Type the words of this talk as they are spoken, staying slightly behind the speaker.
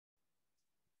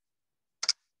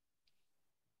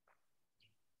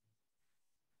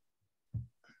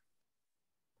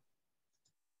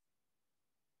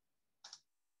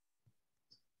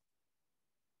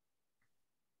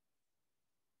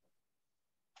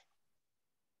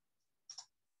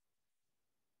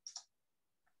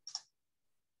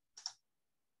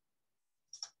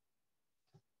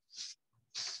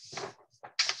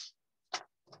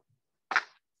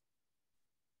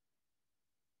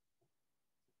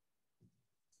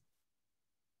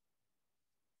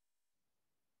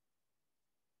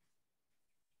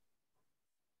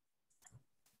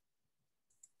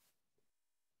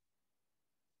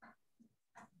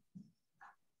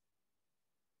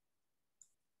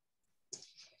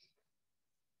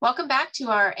Welcome back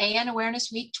to our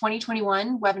ANAwareness Week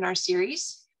 2021 webinar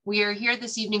series. We are here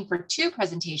this evening for two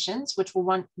presentations, which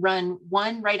will run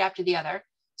one right after the other.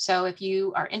 So if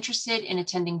you are interested in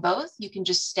attending both, you can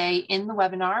just stay in the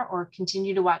webinar or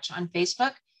continue to watch on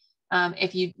Facebook.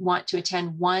 If you want to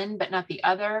attend one but not the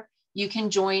other, you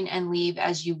can join and leave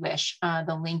as you wish.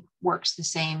 The link works the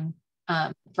same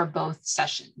for both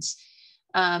sessions.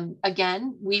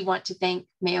 Again, we want to thank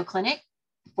Mayo Clinic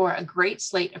for a great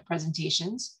slate of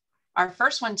presentations. Our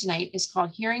first one tonight is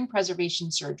called Hearing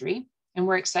Preservation Surgery, and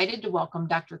we're excited to welcome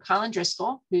Dr. Colin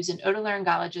Driscoll, who's an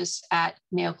otolaryngologist at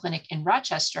Mayo Clinic in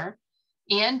Rochester,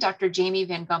 and Dr. Jamie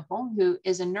Van Gompel, who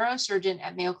is a neurosurgeon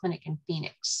at Mayo Clinic in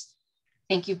Phoenix.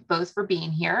 Thank you both for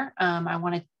being here.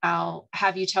 I'll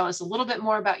have you tell us a little bit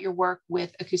more about your work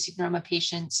with acoustic neuroma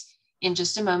patients in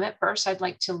just a moment. First, I'd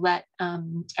like to let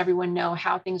everyone know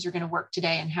how things are going to work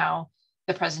today and how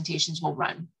the presentations will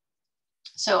run.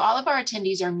 So all of our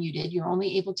attendees are muted. You're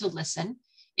only able to listen.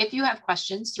 If you have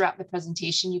questions throughout the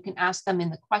presentation, you can ask them in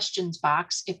the questions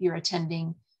box if you're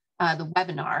attending the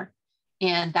webinar,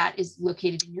 and that is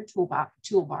located in your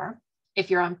toolbar.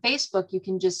 If you're on Facebook, you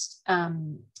can just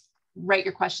write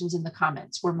your questions in the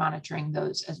comments. We're monitoring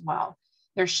those as well.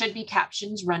 There should be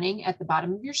captions running at the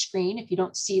bottom of your screen. If you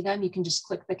don't see them, you can just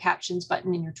click the captions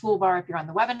button in your toolbar if you're on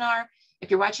the webinar. If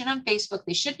you're watching on Facebook,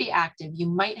 they should be active. You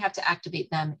might have to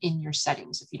activate them in your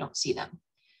settings if you don't see them.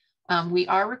 We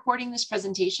are recording this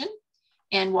presentation,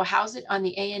 and we'll house it on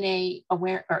the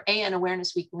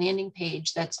ANAwareness Week landing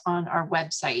page that's on our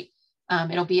website.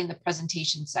 It'll be in the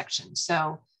presentation section.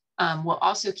 So we'll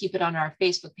also keep it on our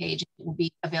Facebook page. It will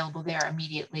be available there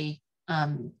immediately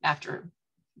after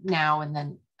now and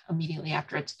then immediately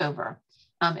after it's over.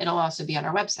 It'll also be on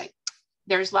our website.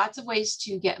 There's lots of ways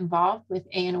to get involved with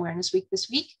ANAwareness Week this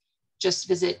week. Just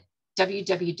visit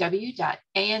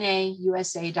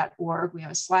www.anausa.org. We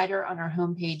have a slider on our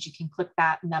homepage. You can click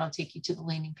that and that'll take you to the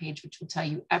landing page, which will tell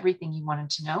you everything you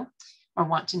wanted to know or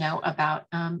want to know about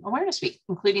Awareness Week,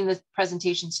 including the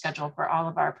presentation schedule for all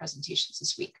of our presentations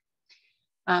this week.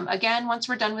 Again, once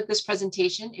we're done with this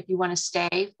presentation, if you want to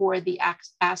stay for the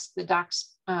Ask the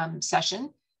Docs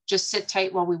session, just sit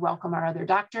tight while we welcome our other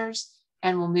doctors,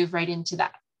 and we'll move right into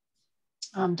that.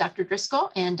 Dr.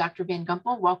 Driscoll and Dr. Van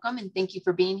Gompel, welcome and thank you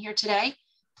for being here today.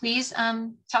 Please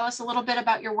tell us a little bit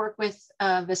about your work with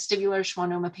vestibular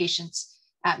schwannoma patients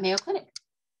at Mayo Clinic.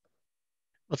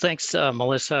 Well, thanks,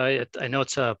 Melissa. I know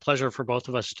it's a pleasure for both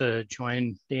of us to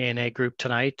join the ANA group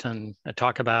tonight and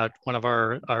talk about one of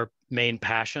our main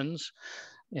passions,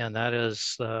 and that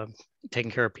is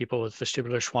taking care of people with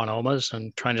vestibular schwannomas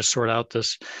and trying to sort out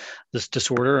this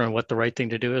disorder and what the right thing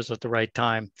to do is at the right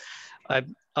time.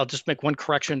 I'll just make one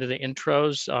correction to the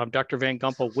intros. Dr. Van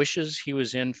Gompel wishes he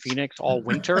was in Phoenix all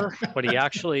winter, but he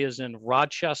actually is in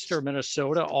Rochester,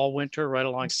 Minnesota all winter right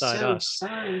alongside us.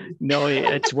 Sorry. No,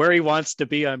 it's where he wants to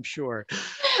be, I'm sure.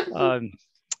 And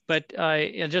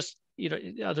just, you know,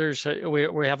 others,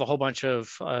 we have a whole bunch of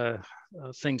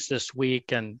things this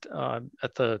week, and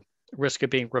at the risk of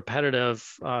being repetitive,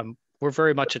 we're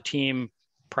very much a team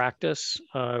practice.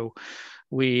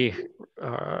 We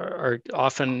are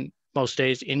often, most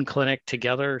days, in clinic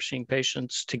together, seeing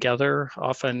patients together,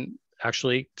 often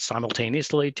actually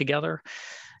simultaneously together.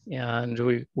 And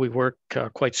we work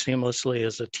quite seamlessly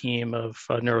as a team of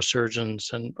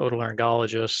neurosurgeons and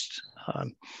otolaryngologists.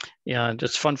 And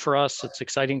it's fun for us, it's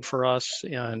exciting for us,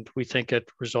 and we think it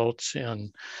results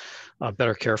in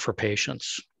better care for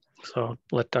patients. So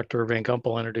let Dr. Van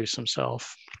Gompel introduce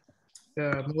himself.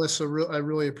 Yeah, Melissa, I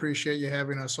really appreciate you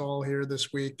having us all here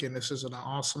this week, and this is an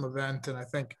awesome event, and I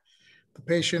think the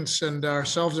patients and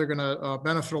ourselves are going to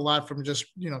benefit a lot from just,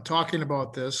 you know, talking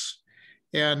about this.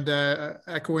 And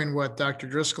echoing what Dr.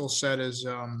 Driscoll said is,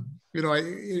 you know,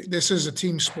 this is a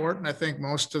team sport, and I think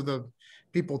most of the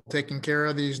people taking care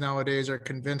of these nowadays are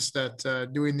convinced that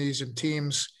doing these in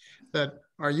teams that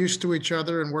are used to each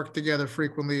other and work together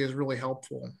frequently is really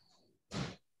helpful.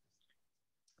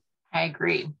 I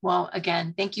agree. Well,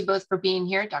 again, thank you both for being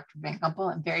here. Dr. Van Gompel,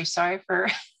 I'm very sorry for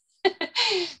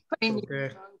putting you in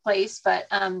the wrong place, but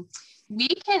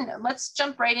let's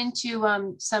jump right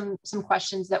into some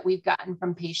questions that we've gotten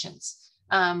from patients.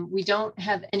 We don't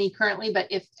have any currently, but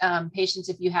if patients,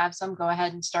 if you have some, go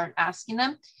ahead and start asking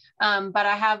them. But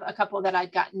I have a couple that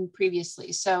I'd gotten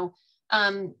previously. So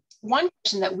one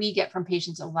question that we get from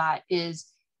patients a lot is,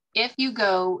 if you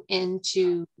go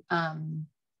into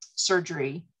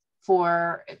surgery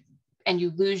and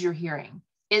you lose your hearing,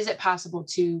 is it possible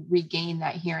to regain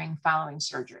that hearing following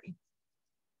surgery?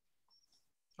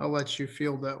 I'll let you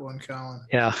field that one, Colin.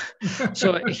 Yeah.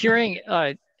 So hearing,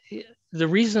 the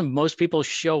reason most people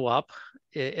show up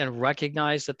and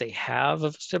recognize that they have a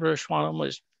vestibular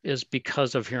schwannoma is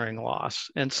because of hearing loss.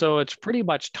 And so it's pretty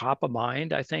much top of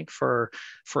mind, I think, for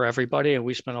everybody. And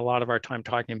we spend a lot of our time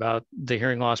talking about the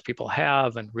hearing loss people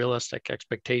have and realistic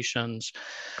expectations.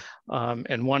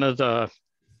 And one of the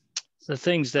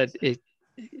things that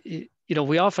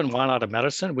we often want out of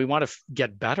medicine, we want to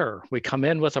get better. We come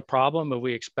in with a problem and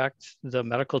we expect the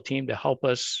medical team to help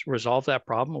us resolve that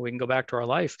problem and we can go back to our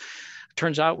life. It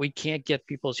turns out we can't get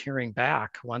people's hearing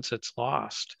back once it's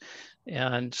lost.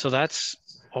 And so that's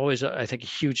always, I think, a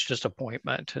huge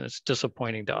disappointment. And it's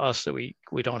disappointing to us that we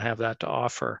don't have that to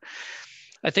offer.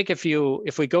 I think if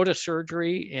we go to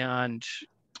surgery and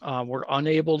we're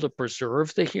unable to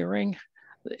preserve the hearing,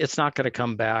 it's not going to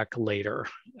come back later.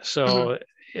 So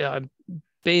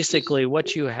basically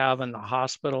what you have in the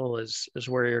hospital is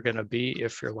where you're going to be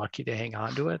if you're lucky to hang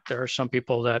on to it. There are some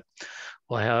people that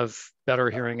will have better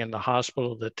hearing in the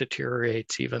hospital that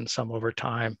deteriorates even some over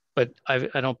time. But I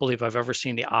don't believe I've ever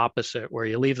seen the opposite, where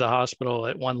you leave the hospital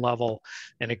at one level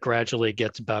and it gradually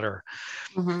gets better.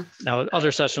 Now,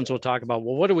 other sessions we'll talk about,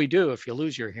 well, what do we do if you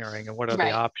lose your hearing and what are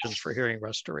the options for hearing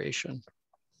restoration?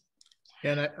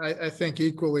 And I think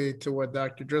equally to what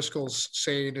Dr. Driscoll's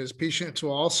saying is patients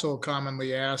will also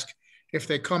commonly ask if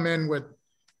they come in with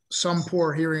some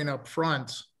poor hearing up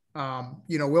front,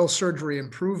 will surgery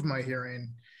improve my hearing?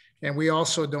 And we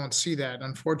also don't see that.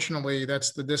 Unfortunately,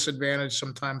 that's the disadvantage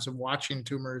sometimes of watching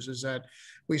tumors, is that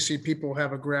we see people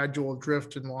have a gradual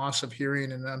drift and loss of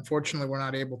hearing. And unfortunately, we're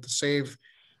not able to save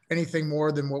anything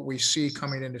more than what we see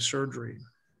coming into surgery.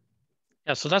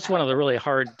 Yeah, so that's one of the really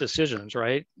hard decisions,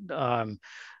 right?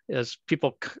 As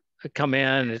people come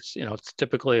in, it's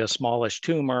typically a smallish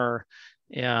tumor,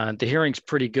 and the hearing's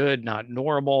pretty good, not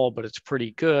normal, but it's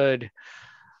pretty good.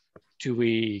 Do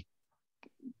we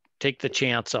take the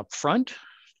chance up front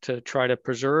to try to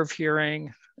preserve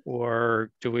hearing,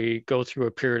 or do we go through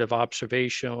a period of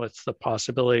observation with the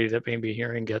possibility that maybe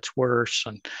hearing gets worse?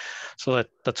 And so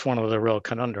that's one of the real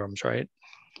conundrums, right?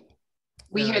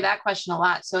 We hear that question a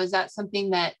lot. So is that something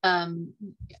that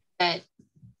that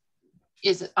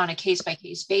is on a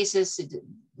case-by-case basis?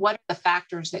 What are the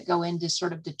factors that go into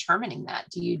sort of determining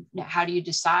that? How do you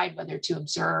decide whether to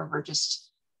observe or just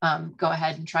go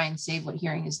ahead and try and save what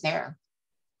hearing is there?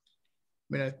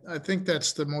 I mean, I think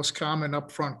that's the most common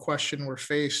upfront question we're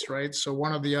faced, right? So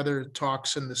one of the other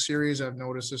talks in the series I've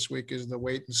noticed this week is the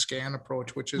wait and scan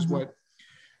approach, which is what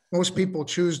most people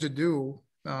choose to do.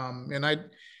 And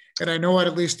I know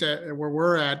at least where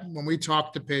we're at, when we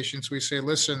talk to patients, we say,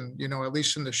 listen, at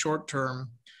least in the short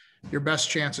term, your best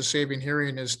chance of saving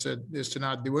hearing is to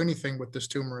not do anything with this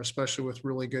tumor, especially with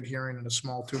really good hearing in a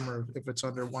small tumor if it's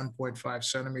under 1.5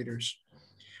 centimeters.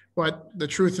 But the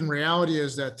truth and reality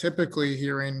is that typically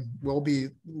hearing will be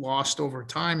lost over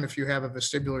time if you have a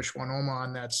vestibular schwannoma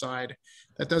on that side.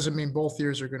 That doesn't mean both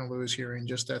ears are going to lose hearing,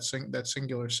 just that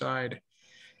singular side.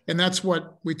 And that's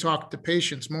what we talk to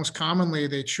patients. Most commonly,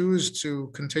 they choose to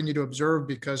continue to observe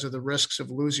because of the risks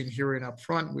of losing hearing up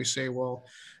front. We say, well,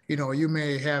 you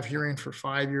may have hearing for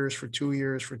 5 years, for 2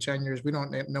 years, for 10 years. We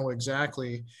don't know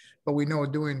exactly, but we know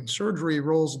doing surgery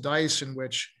rolls dice in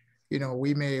which,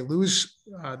 we may lose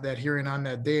that hearing on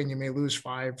that day, and you may lose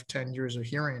 5, 10 years of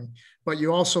hearing, but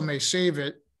you also may save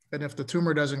it. And if the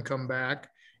tumor doesn't come back,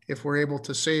 if we're able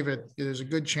to save it, there's a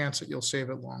good chance that you'll save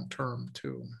it long-term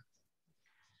too.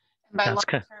 By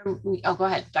long-term, go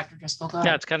ahead, Dr. Driscoll, go ahead.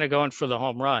 Yeah, it's kind of going for the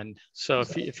home run. So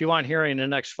if you want hearing in the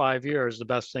next 5 years, the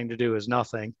best thing to do is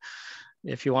nothing.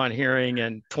 If you want hearing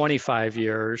in 25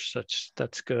 years,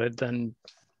 that's good, then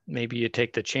maybe you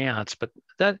take the chance. But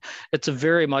it's a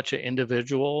very much an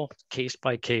individual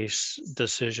case-by-case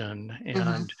decision.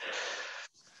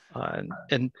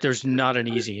 And there's not an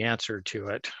easy answer to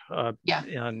it.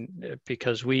 And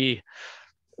because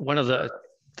one of the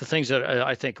things that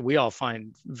I think we all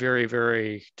find very,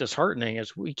 very disheartening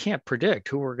is we can't predict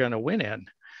who we're going to win in.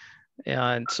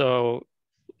 And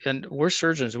we're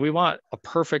surgeons. We want a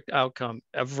perfect outcome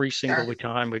every single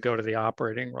time we go to the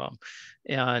operating room.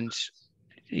 And,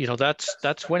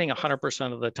 that's winning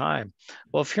 100% of the time.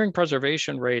 Well, if hearing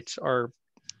preservation rates are,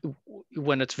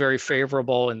 when it's very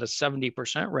favorable in the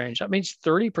 70% range, that means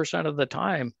 30% of the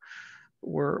time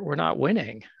we're not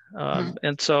winning.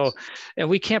 And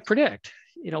we can't predict.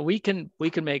 We can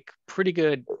make pretty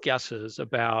good guesses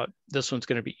about this one's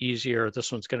going to be easier,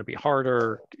 this one's going to be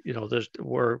harder.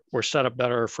 We're set up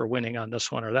better for winning on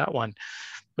this one or that one,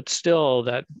 but still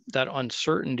that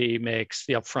uncertainty makes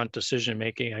the upfront decision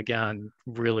making again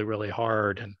really, really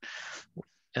hard,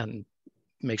 and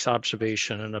makes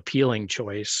observation an appealing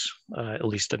choice, at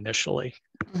least initially.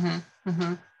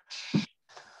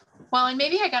 Well, and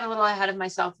maybe I got a little ahead of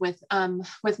myself with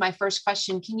my first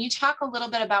question. Can you talk a little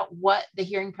bit about what the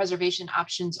hearing preservation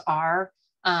options are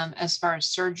as far as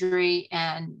surgery,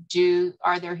 and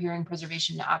are there hearing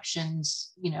preservation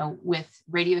options, with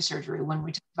radiosurgery? When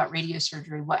we talk about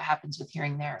radiosurgery, what happens with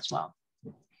hearing there as well?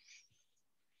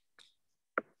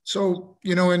 So,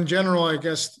 in general, I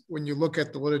guess when you look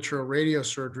at the literature of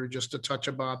radiosurgery, just to touch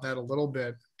about that a little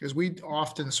bit, because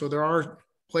there are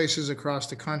places across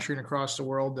the country and across the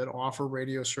world that offer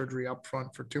radiosurgery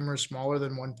upfront for tumors smaller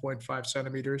than 1.5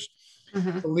 centimeters,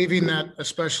 believing that,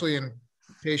 especially in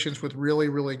patients with really,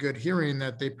 really good hearing,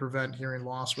 that they prevent hearing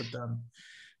loss with them.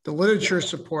 The literature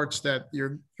supports that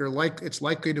it's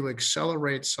likely to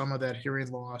accelerate some of that hearing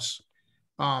loss.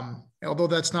 Although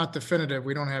that's not definitive,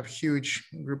 we don't have huge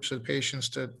groups of patients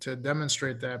to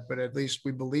demonstrate that, but at least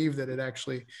we believe that it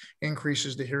actually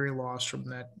increases the hearing loss from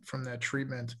that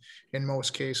treatment in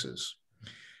most cases.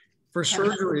 For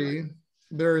surgery,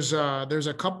 there's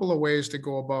a couple of ways to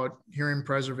go about hearing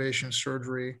preservation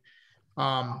surgery,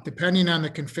 depending on the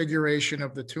configuration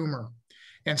of the tumor.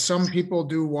 And some people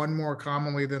do one more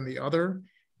commonly than the other.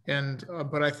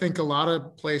 But I think a lot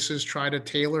of places try to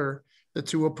tailor the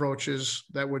two approaches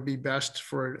that would be best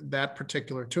for that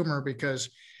particular tumor, because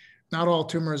not all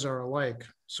tumors are alike.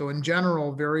 So in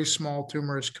general, very small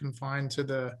tumors confined to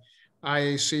the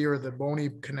IAC or the bony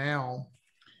canal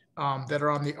that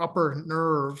are on the upper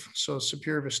nerve, so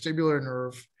superior vestibular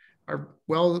nerve, are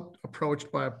well approached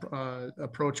by an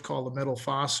approach called the middle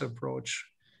fossa approach.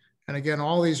 And again,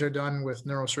 all these are done with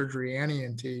neurosurgery and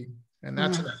ENT. And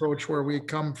that's an approach where we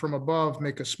come from above,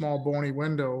 make a small bony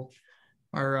window.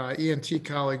 Our ENT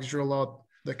colleagues drill out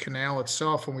the canal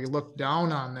itself, and we look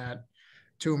down on that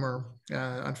tumor.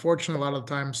 Unfortunately, a lot of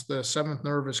times the seventh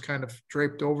nerve is kind of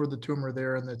draped over the tumor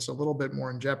there, and it's a little bit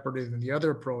more in jeopardy than the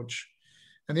other approach.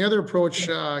 And the other approach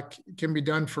can be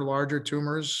done for larger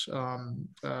tumors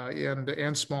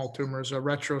and small tumors, a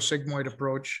retrosigmoid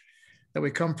approach that we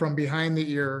come from behind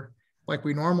the ear like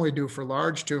we normally do for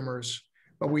large tumors,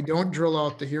 but we don't drill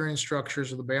out the hearing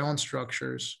structures or the balance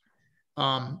structures.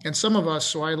 And some of us,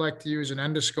 so I like to use an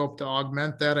endoscope to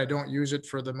augment that. I don't use it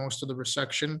for the most of the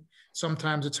resection.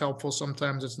 Sometimes it's helpful,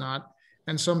 sometimes it's not.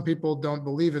 And some people don't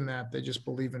believe in that. They just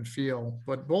believe in feel.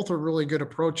 But both are really good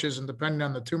approaches. And depending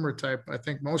on the tumor type, I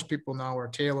think most people now are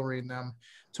tailoring them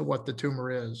to what the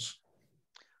tumor is.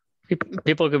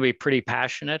 People can be pretty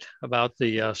passionate about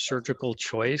the surgical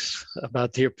choice,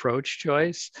 about the approach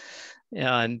choice.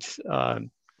 And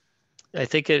I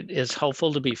think it is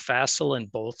helpful to be facile in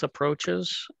both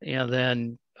approaches, and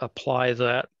then apply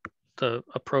the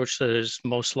approach that is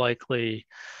most likely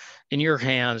in your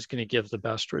hands going to give the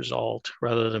best result,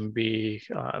 rather than be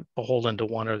beholden to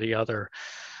one or the other.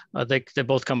 They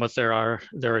both come with their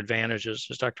advantages,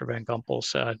 as Dr. Van Gompel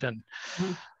said. And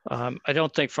I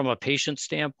don't think from a patient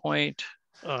standpoint,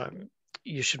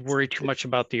 you should worry too much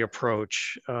about the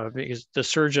approach, because the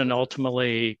surgeon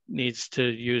ultimately needs to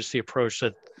use the approach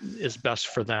that is best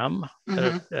for them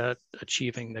at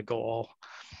achieving the goal.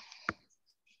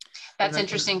 That's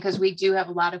interesting, because we do have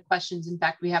a lot of questions. In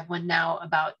fact, we have one now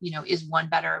about, is one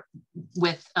better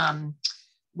with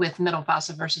middle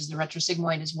fossa versus the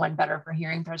retrosigmoid? Is one better for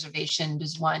hearing preservation?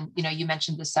 Does one, you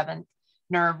mentioned the seventh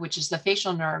nerve, which is the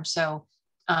facial nerve. So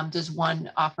does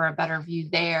one offer a better view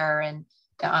there? And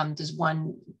does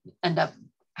one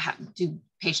do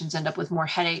patients end up with more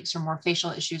headaches or more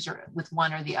facial issues, or with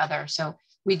one or the other? So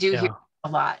we do hear a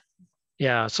lot.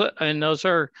 Yeah. So, and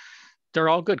they're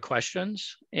all good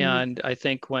questions. And I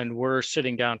think when we're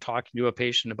sitting down talking to a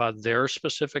patient about their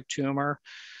specific tumor,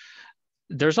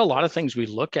 there's a lot of things we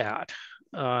look at.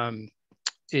 We'll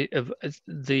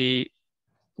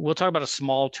talk about a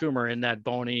small tumor in that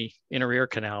bony inner ear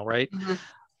canal, right?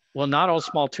 Well, not all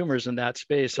small tumors in that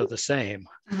space are the same.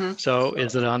 So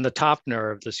is it on the top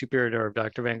nerve, the superior nerve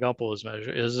Dr. Van Gompel was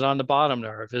measuring? Is it on the bottom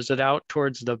nerve? Is it out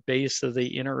towards the base of the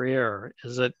inner ear?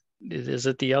 Is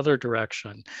it the other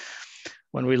direction?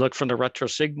 When we look from the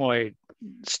retrosigmoid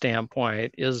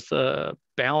standpoint, is the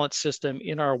balance system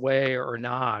in our way or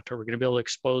not? Are we going to be able to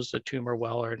expose the tumor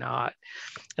well or not?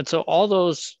 And so all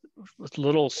those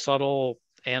little subtle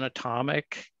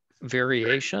anatomic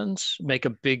variations make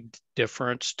a big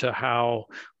difference to how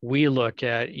we look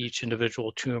at each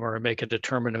individual tumor and make a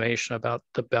determination about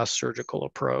the best surgical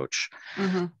approach.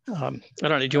 I don't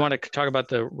know, do you want to talk about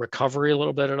the recovery a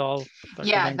little bit at all?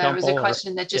 Yeah, there was a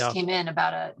question that just came in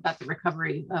about the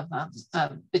recovery of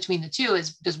between the two.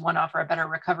 Does one offer a better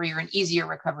recovery or an easier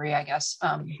recovery, I guess?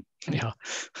 I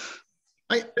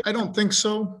don't think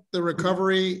so. The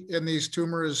recovery in these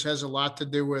tumors has a lot to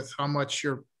do with how much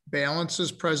your balance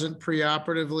is present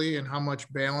preoperatively and how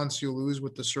much balance you lose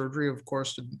with the surgery. Of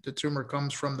course, the tumor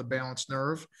comes from the balanced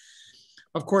nerve.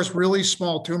 Of course, really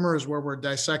small tumors where we're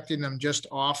dissecting them just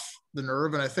off the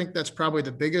nerve. And I think that's probably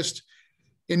the biggest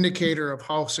indicator of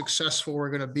how successful we're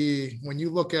going to be. When you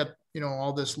look at,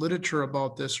 all this literature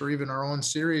about this, or even our own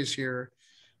series here,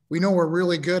 we know we're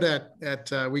really good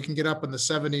at we can get up in the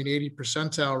 70 and 80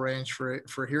 percentile range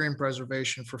for hearing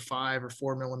preservation for 5 or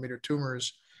 4 millimeter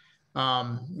tumors,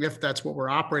 if that's what we're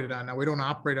operated on. Now, we don't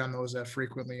operate on those that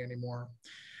frequently anymore.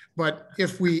 But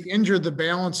if we injure the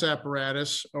balance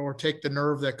apparatus or take the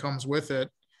nerve that comes with it,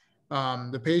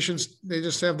 the patients, they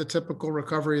just have the typical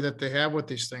recovery that they have with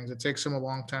these things. It takes them a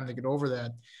long time to get over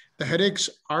that. The headaches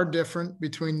are different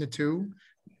between the two.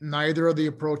 Neither of the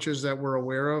approaches that we're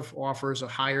aware of offers a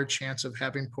higher chance of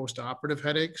having postoperative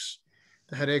headaches.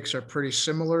 The headaches are pretty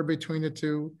similar between the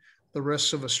two. The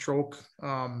risks of a stroke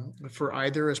for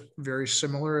either is very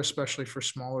similar, especially for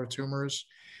smaller tumors.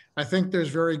 I think there's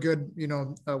very good,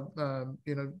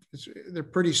 they're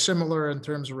pretty similar in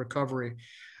terms of recovery.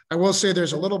 I will say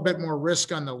there's a little bit more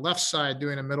risk on the left side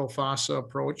doing a middle fossa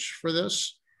approach for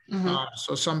this. Mm-hmm.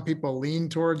 So some people lean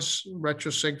towards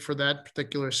retrosig for that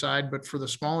particular side, but for the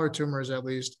smaller tumors, at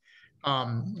least,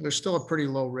 there's still a pretty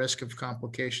low risk of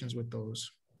complications with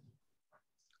those.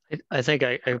 I think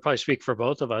I can probably speak for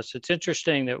both of us. It's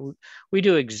interesting that we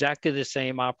do exactly the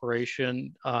same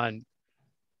operation on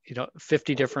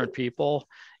 50 different people,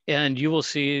 and you will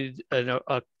see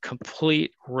a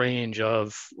complete range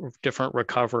of different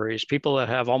recoveries. People that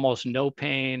have almost no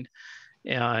pain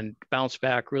and bounce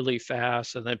back really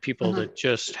fast, and then people that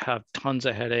just have tons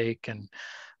of headache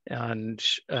and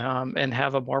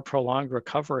have a more prolonged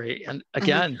recovery. And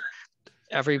again,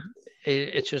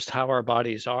 it's just how our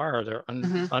bodies are. They're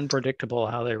unpredictable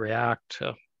how they react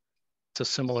to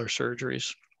similar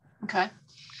surgeries. Okay.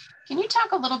 Can you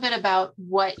talk a little bit about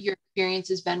what your experience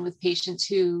has been with patients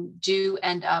who do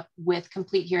end up with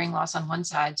complete hearing loss on one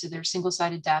side, so they're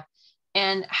single-sided deaf,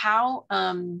 and how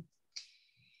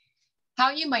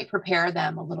you might prepare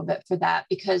them a little bit for that?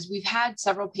 Because we've had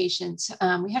several patients,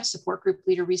 we had a support group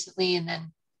leader recently, and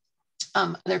then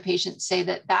other patients say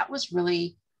that was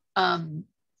really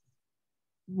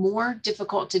more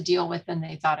difficult to deal with than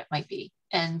they thought it might be.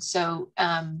 And so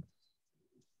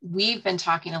we've been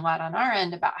talking a lot on our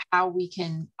end about how we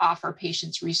can offer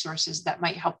patients resources that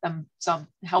might help them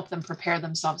prepare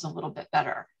themselves a little bit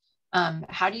better.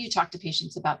 How do you talk to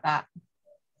patients about that?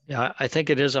 Yeah, I think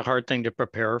it is a hard thing to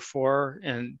prepare for,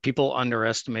 and people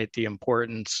underestimate the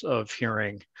importance of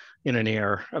hearing in an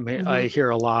ear. I mean, I hear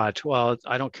a lot, well,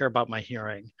 I don't care about my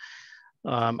hearing.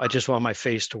 I just want my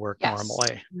face to work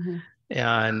normally.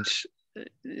 And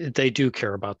they do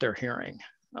care about their hearing.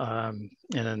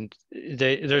 And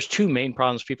there's two main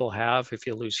problems people have if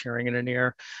you lose hearing in an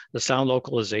ear: the sound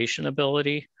localization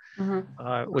ability,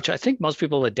 which I think most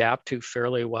people adapt to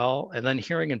fairly well, and then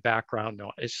hearing in background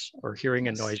noise or hearing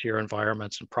in noisier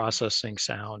environments and processing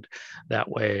sound that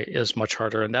way is much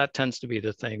harder. And that tends to be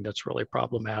the thing that's really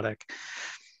problematic.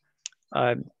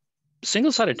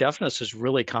 Single-sided deafness is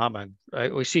really common.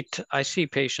 I see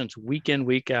patients week in,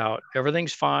 week out,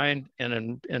 everything's fine,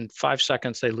 and in 5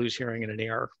 seconds they lose hearing in an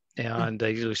ear, and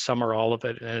they lose some or all of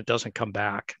it, and it doesn't come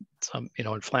back. Some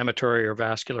inflammatory or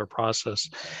vascular process,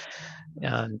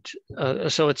 and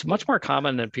so it's much more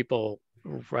common than people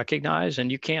recognize,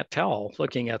 and you can't tell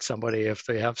looking at somebody if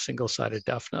they have single-sided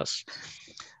deafness.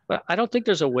 But I don't think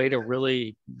there's a way to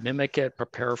really mimic it,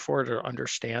 prepare for it, or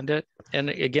understand it.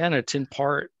 And again, it's in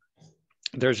part,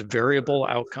 there's variable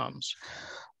outcomes.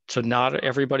 So not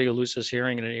everybody who loses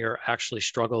hearing in an ear actually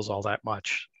struggles all that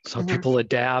much. Some people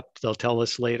adapt. They'll tell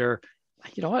us later,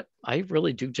 you know what, I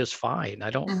really do just fine.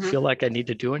 I don't feel like I need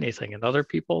to do anything. And other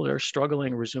people, they're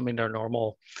struggling resuming their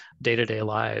normal day-to-day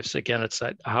lives. Again, it's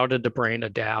that, how did the brain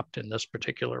adapt in this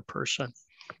particular person?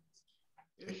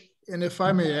 And if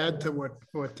I may add to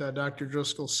what Dr.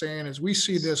 Driscoll's saying, is we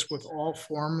see this with all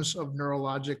forms of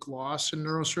neurologic loss in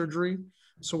neurosurgery.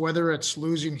 So whether it's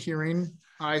losing hearing,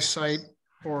 eyesight,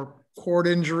 or cord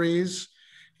injuries,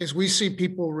 is we see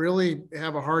people really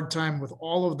have a hard time with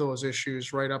all of those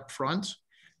issues right up front.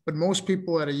 But most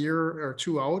people at a year or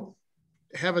two out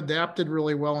have adapted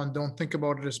really well and don't think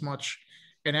about it as much,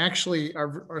 and actually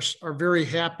are very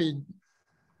happy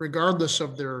regardless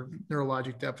of their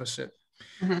neurologic deficit.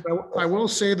 I will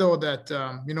say though that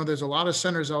there's a lot of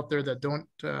centers out there that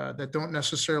don't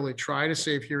necessarily try to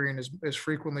save hearing as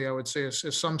frequently, I would say,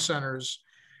 as some centers.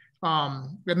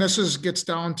 And this gets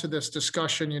down to this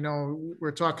discussion.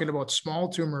 We're talking about small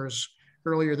tumors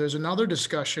earlier. There's another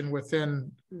discussion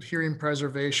within hearing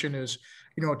preservation: is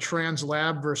a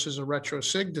translab versus a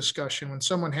retrosig discussion. When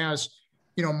someone has,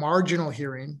 marginal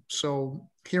hearing, so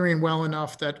hearing well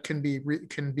enough that can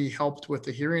be helped with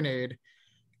the hearing aid,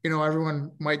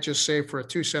 everyone might just say for a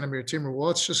 2-centimeter tumor, well,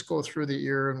 let's just go through the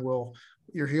ear and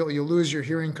you'll lose your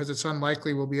hearing because it's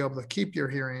unlikely we'll be able to keep your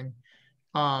hearing.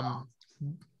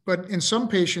 But in some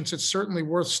patients, it's certainly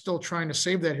worth still trying to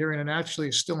save that hearing, and actually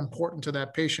it's still important to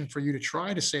that patient for you to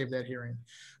try to save that hearing.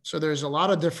 So there's a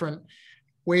lot of different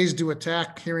ways to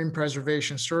attack hearing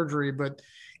preservation surgery. But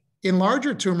in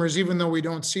larger tumors, even though we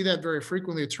don't see that very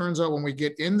frequently, it turns out when we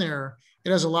get in there,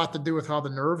 it has a lot to do with how the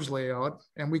nerves lay out,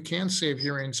 and we can save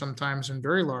hearing sometimes in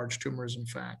very large tumors, in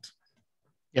fact.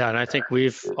 Yeah, and I think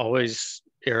it's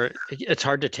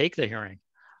hard to take the hearing.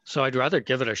 So I'd rather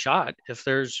give it a shot. If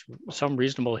there's some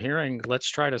reasonable hearing, let's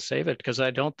try to save it, because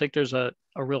I don't think there's a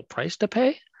real price to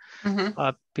pay.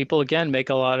 People, again,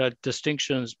 make a lot of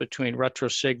distinctions between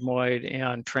retrosigmoid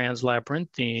and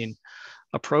translabyrinthine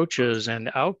approaches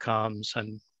and outcomes,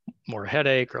 and more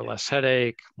headache or less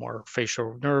headache, more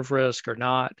facial nerve risk or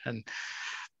not. And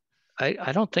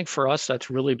I don't think for us that's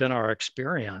really been our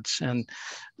experience. And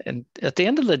at the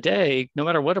end of the day, no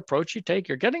matter what approach you take,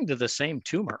 you're getting to the same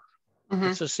tumor.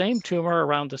 It's the same tumor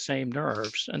around the same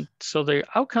nerves. And so the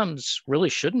outcomes really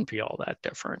shouldn't be all that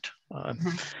different.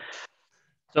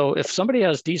 So if somebody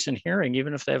has decent hearing,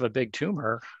 even if they have a big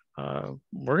tumor,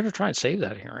 we're going to try and save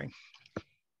that hearing.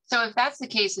 So if that's the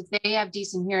case, if they have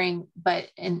decent hearing, but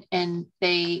and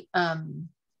they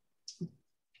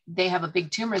have a big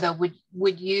tumor, though,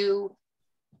 would you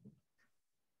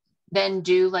then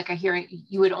do like a hearing?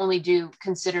 You would only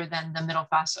consider then the middle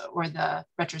fossa or the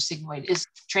retrosigmoid. Is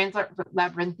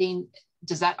translabyrinthine,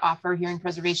 does that offer hearing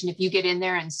preservation? If you get in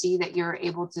there and see that you're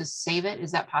able to save it,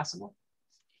 is that possible?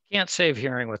 You can't save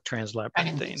hearing with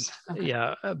translabyrinthine. Okay.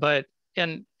 Yeah, but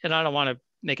and I don't want to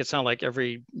make it sound like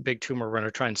every big tumor we're going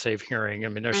to try and save hearing. I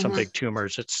mean, there's some big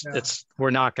tumors. We're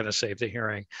not going to save the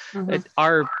hearing.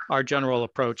 Our general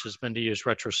approach has been to use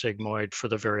retrosigmoid for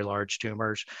the very large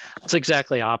tumors. It's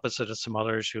exactly opposite of some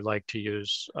others who like to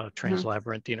use a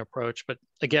translabyrinthine approach. But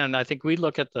again, I think we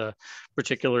look at the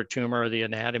particular tumor, the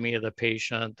anatomy of the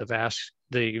patient,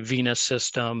 the venous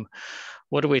system.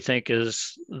 What do we think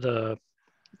is the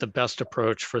best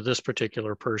approach for this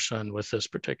particular person with this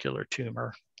particular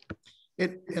tumor?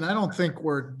 And I don't think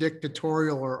we're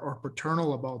dictatorial or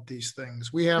paternal about these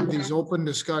things. We have these open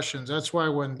discussions. That's why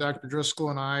when Dr.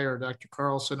 Driscoll and I, or Dr.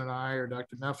 Carlson and I, or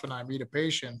Dr. Neff and I meet a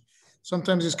patient,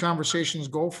 sometimes these conversations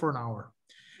go for an hour,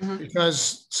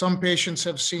 because some patients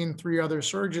have seen 3 other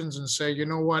surgeons and say, you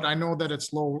know what, I know that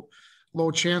it's low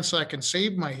chance I can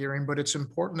save my hearing, but it's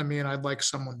important to me and I'd like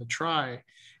someone to try.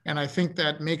 And I think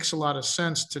that makes a lot of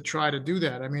sense to try to do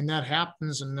that. I mean, that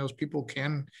happens, and those people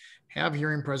can have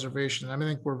hearing preservation. I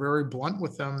think we're very blunt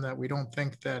with them that we don't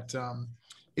think that,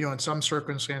 in some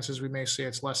circumstances, we may say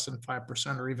it's less than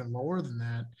 5% or even lower than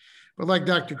that. But like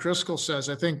Dr. Driscoll says,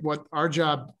 I think what our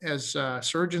job as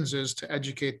surgeons is to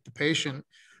educate the patient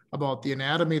about the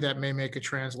anatomy that may make a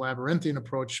translabyrinthine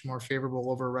approach more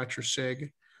favorable over retrosig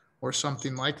or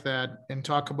something like that, and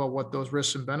talk about what those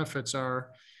risks and benefits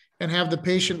are, and have the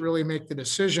patient really make the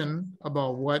decision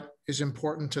about what is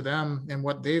important to them and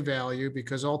what they value,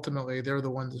 because ultimately they're the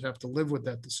ones that have to live with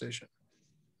that decision.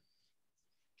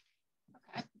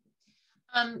 Okay.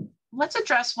 Let's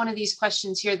address one of these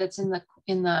questions here that's in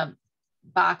the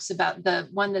box about the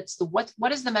one that's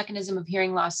what is the mechanism of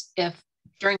hearing loss if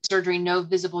during surgery no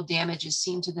visible damage is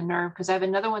seen to the nerve? Because I have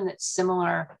another one that's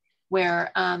similar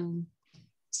where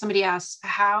somebody asks,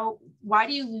 why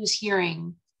do you lose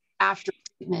hearing after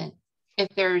treatment if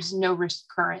there's no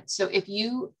recurrence? So if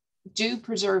you do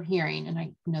preserve hearing, and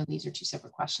I know these are 2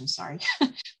 separate questions, sorry,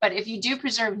 but if you do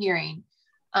preserve hearing,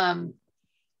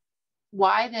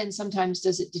 why then sometimes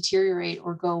does it deteriorate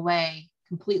or go away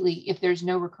completely if there's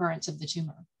no recurrence of the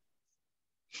tumor?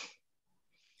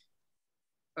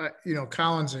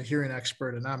 Colin's a hearing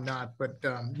expert and I'm not, but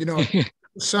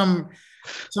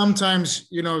sometimes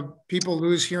people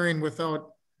lose hearing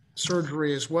without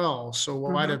surgery as well. So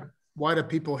why do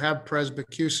people have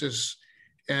presbycusis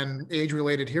and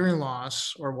age-related hearing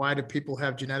loss, or why do people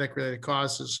have genetic-related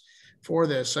causes for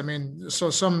this? I mean,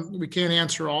 we can't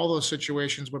answer all those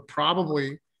situations, but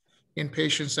probably in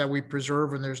patients that we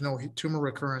preserve and there's no tumor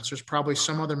recurrence, there's probably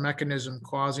some other mechanism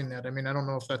causing that. I mean, I don't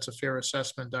know if that's a fair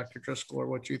assessment, Dr. Driscoll, or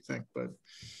what you think, but.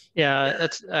 Yeah,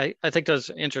 I think those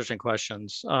are interesting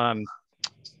questions.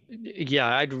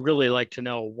 Yeah, I'd really like to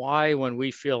know why, when we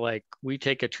feel like we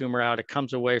take a tumor out, it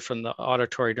comes away from the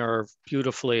auditory nerve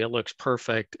beautifully, it looks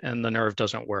perfect, and the nerve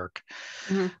doesn't work.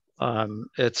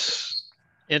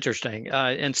 Interesting.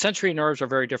 And sensory nerves are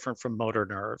very different from motor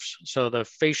nerves. So the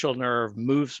facial nerve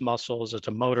moves muscles. It's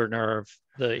a motor nerve.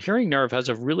 The hearing nerve has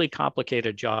a really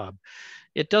complicated job.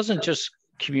 It doesn't just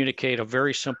communicate a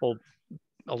very simple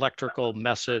electrical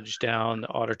message down the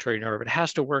auditory nerve. It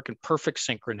has to work in perfect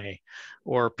synchrony,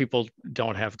 or people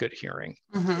don't have good hearing.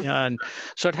 Mm-hmm. And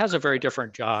so it has a very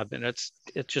different job, and it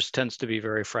just tends to be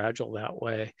very fragile that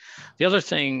way. The other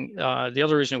thing, the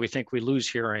other reason we think we lose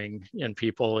hearing in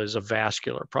people is a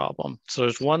vascular problem. So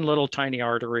there's one little tiny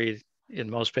artery in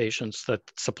most patients that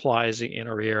supplies the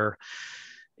inner ear.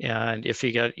 And if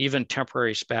you get even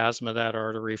temporary spasm of that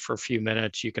artery for a few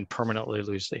minutes, you can permanently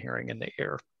lose the hearing in the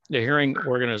ear. The hearing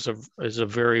organ is a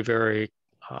very, very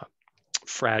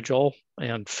fragile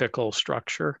and fickle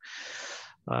structure.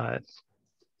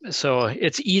 So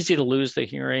it's easy to lose the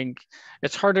hearing.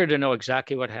 It's harder to know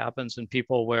exactly what happens in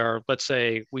people where, let's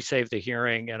say, we save the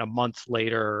hearing and a month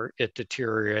later it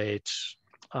deteriorates,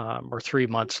 or 3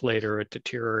 months later it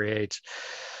deteriorates.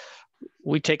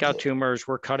 We take out tumors,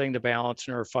 we're cutting the balance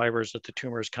nerve fibers that the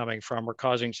tumor is coming from, we're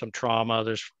causing some trauma.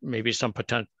 There's maybe some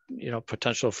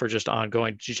potential for just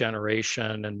ongoing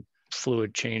degeneration and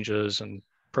fluid changes and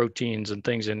proteins and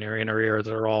things in their inner ear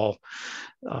that are all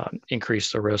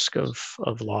increase the risk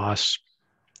of loss.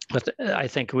 But I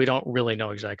think we don't really know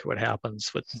exactly what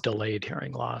happens with delayed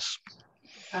hearing loss.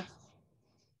 Okay.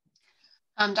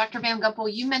 Dr. Van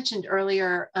Gompel, you mentioned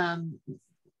earlier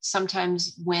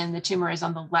sometimes when the tumor is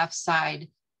on the left side,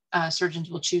 surgeons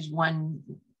will choose one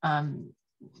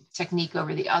technique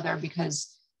over the other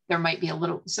because there might be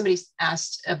somebody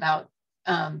asked about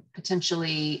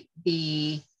potentially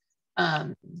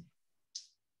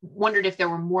wondered if there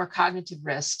were more cognitive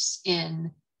risks in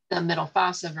the middle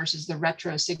fossa versus the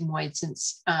retrosigmoid,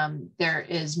 since there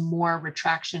is more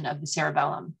retraction of the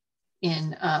cerebellum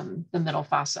in the middle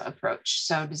fossa approach.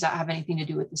 So does that have anything to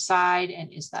do with the side,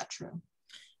 and is that true?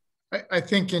 I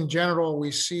think in general,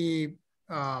 we see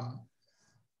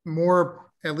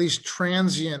more, at least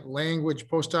transient language,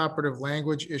 postoperative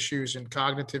language issues and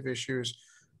cognitive issues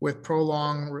with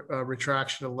prolonged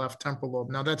retraction of the left temporal lobe.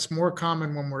 Now, that's more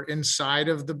common when we're inside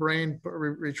of the brain,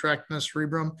 retracting the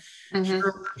cerebrum.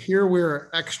 Mm-hmm. Here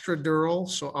we're extradural,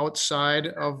 so outside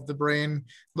of the brain,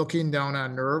 looking down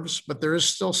on nerves, but there is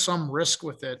still some risk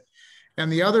with it. And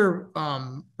the other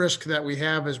risk that we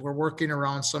have is we're working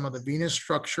around some of the venous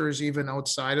structures, even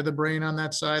outside of the brain on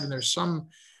that side. And there's some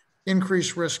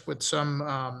increased risk with some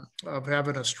of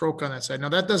having a stroke on that side. Now,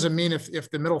 that doesn't mean if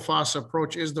the middle fossa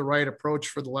approach is the right approach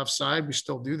for the left side, we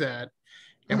still do that.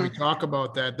 And mm-hmm. we talk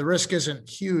about that. The risk isn't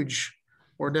huge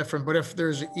or different, but if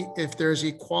there's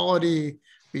equality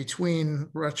between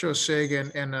retrosig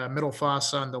and middle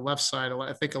fossa on the left side,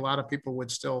 I think a lot of people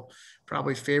would still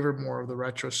probably favor more of the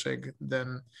retrosig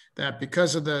than that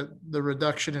because of the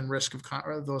reduction in risk of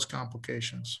those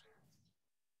complications.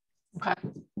 Okay.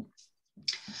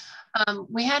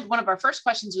 We had one of our first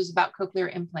questions was about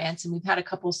cochlear implants, and we've had a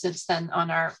couple since then on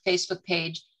our Facebook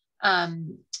page.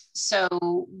 So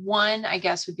one, I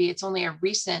guess, would be it's only a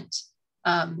recently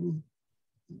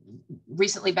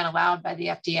been allowed by the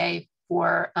FDA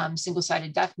for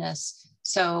single-sided deafness.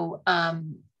 So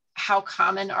how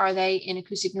common are they in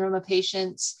acoustic neuroma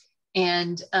patients?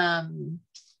 And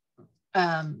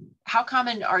how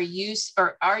common are you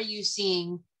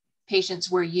seeing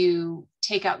patients where you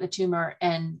take out the tumor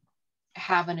and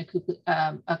have a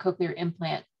cochlear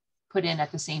implant put in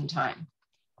at the same time?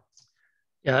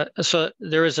 Yeah, so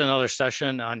there is another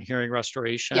session on hearing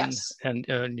restoration. Yes.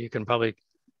 And you can probably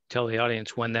tell the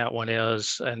audience when that one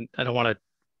is. And I don't want to,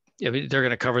 they're going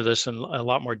to cover this in a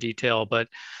lot more detail, but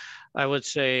I would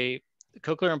say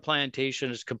cochlear implantation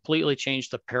has completely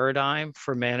changed the paradigm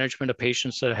for management of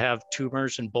patients that have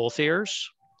tumors in both ears.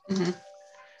 Mm-hmm.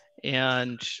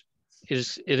 And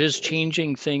it is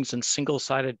changing things in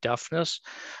single-sided deafness.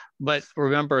 But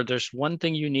remember, there's one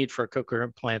thing you need for a cochlear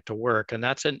implant to work, and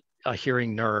that's a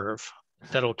hearing nerve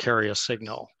that'll carry a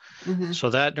signal. Mm-hmm. So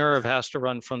that nerve has to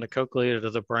run from the cochlea to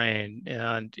the brain.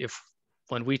 And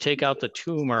when we take out the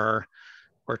tumor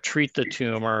or treat the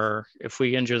tumor, if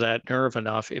we injure that nerve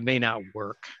enough, it may not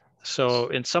work. So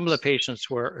in some of the patients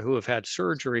who have had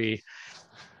surgery,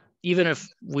 even if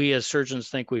we as surgeons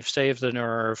think we've saved the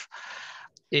nerve,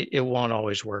 it won't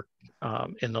always work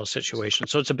in those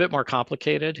situations. So it's a bit more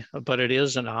complicated, but it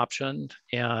is an option.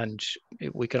 And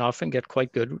we can often get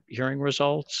quite good hearing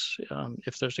results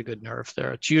if there's a good nerve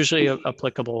there. It's usually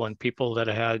applicable in people that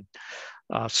had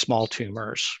small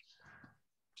tumors.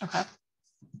 Okay.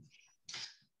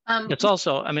 It's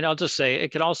also, I'll just say,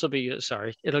 it can also be,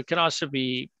 it can also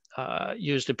be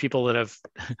used in people that have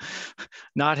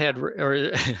not had,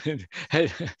 or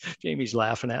Jamie's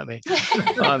laughing at me.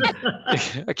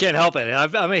 I can't help it.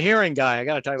 I'm a hearing guy. I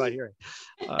got to talk about hearing.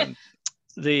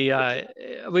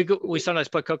 We sometimes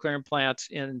put cochlear implants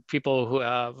in people who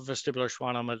have vestibular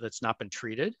schwannoma that's not been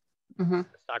treated. Mm-hmm.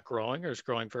 It's not growing, or it's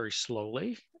growing very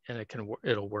slowly, and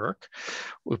it'll work.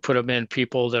 We put them in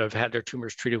people that have had their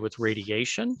tumors treated with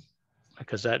radiation,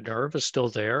 because that nerve is still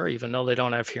there, even though they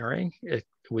don't have hearing.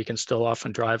 We can still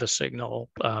often drive a signal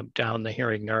down the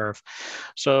hearing nerve.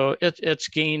 So it's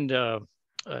gained an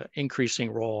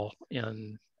increasing role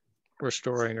in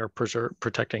restoring or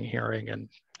protecting hearing in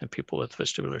people with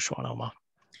vestibular schwannoma.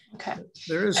 Okay.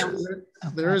 There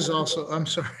is also, I'm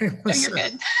sorry. No, you're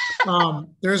good.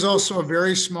 There's also a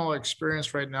very small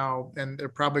experience right now, and they're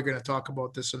probably going to talk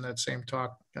about this in that same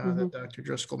talk that Dr.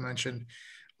 Driscoll mentioned,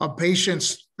 of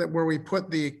patients where we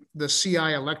put the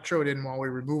CI electrode in while we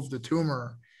remove the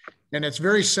tumor. And it's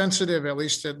very sensitive, at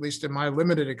least in my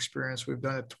limited experience. We've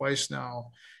done it twice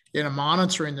now, in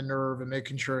monitoring the nerve and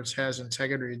making sure it has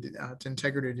integrity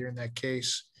during that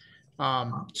case.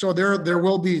 So there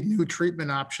will be new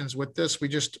treatment options with this.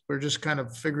 We're just kind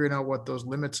of figuring out what those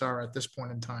limits are at this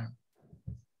point in time.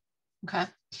 Okay.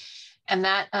 And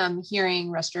that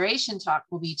hearing restoration talk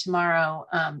will be tomorrow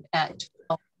at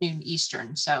 12 noon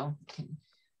Eastern. So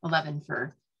 11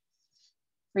 for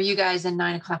you guys and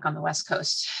 9 o'clock on the West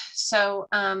Coast. So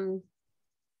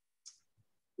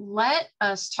let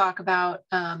us talk about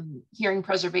hearing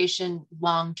preservation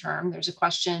long-term. There's a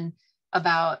question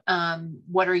about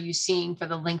what are you seeing for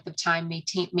the length of time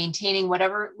maintaining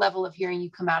whatever level of hearing you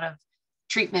come out of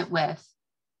treatment with.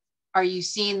 Are you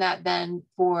seeing that then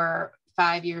for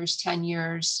 5 years, 10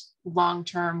 years,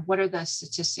 long-term? What are the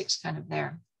statistics kind of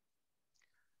there?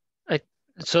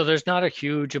 So there's not a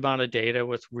huge amount of data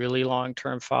with really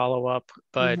long-term follow-up,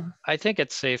 but I think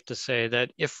it's safe to say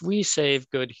that if we save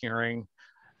good hearing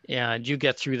and you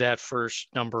get through that first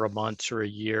number of months or a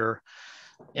year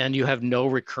and you have no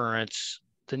recurrence,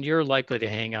 then you're likely to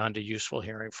hang on to useful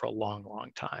hearing for a long,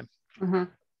 long time. Okay.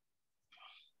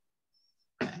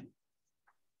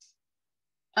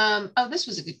 Oh, this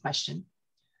was a good question.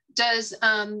 Does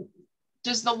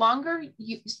the longer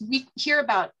we hear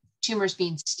about tumors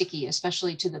being sticky,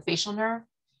 especially to the facial nerve.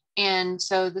 And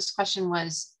so this question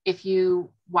was, if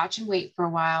you watch and wait for a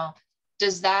while,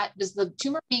 does the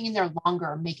tumor being in there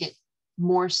longer make it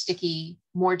more sticky,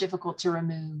 more difficult to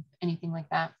remove, anything like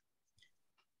that?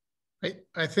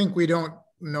 I think we don't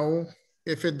know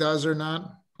if it does or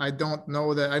not. I don't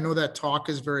know that. I know that talk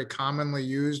is very commonly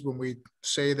used when we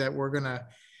say that we're going to,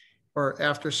 or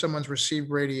after someone's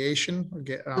received radiation, or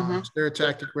get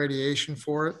stereotactic radiation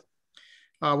for it.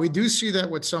 We do see that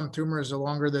with some tumors, the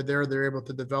longer they're able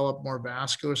to develop more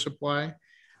vascular supply.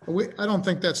 I don't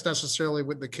think that's necessarily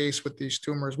the case with these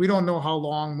tumors. We don't know how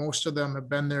long most of them have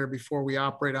been there before we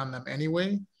operate on them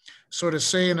anyway. So to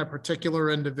say in a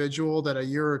particular individual that a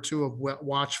year or two of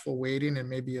watchful waiting and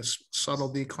maybe a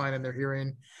subtle decline in their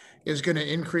hearing is going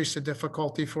to increase the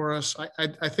difficulty for us,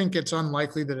 I think it's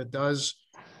unlikely that it does,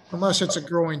 unless it's a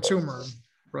growing tumor,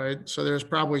 right? So there's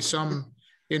probably some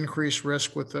increased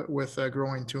risk with a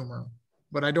growing tumor,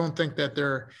 but I don't think that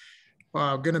they're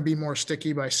going to be more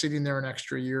sticky by sitting there an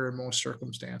extra year in most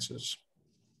circumstances.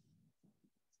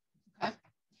 Okay.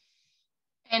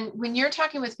 And when you're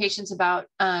talking with patients about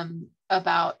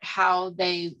how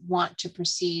they want to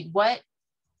proceed, what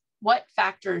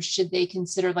factors should they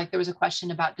consider? Like there was a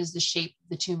question about, does the shape of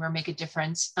the tumor make a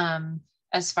difference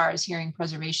as far as hearing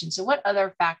preservation? So what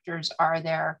other factors are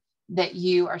there that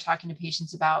you are talking to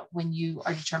patients about when you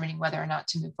are determining whether or not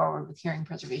to move forward with hearing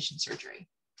preservation surgery?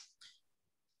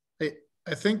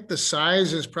 I think the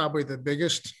size is probably the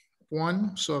biggest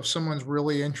one. So if someone's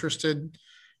really interested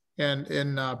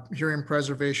in hearing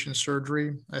preservation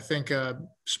surgery, I think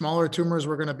smaller tumors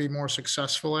we're going to be more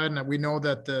successful at. And we know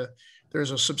that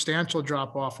there's a substantial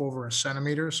drop off over a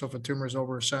centimeter. So if a tumor is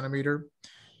over a centimeter,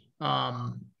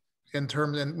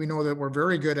 and we know that we're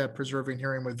very good at preserving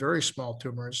hearing with very small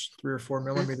tumors, 3 or 4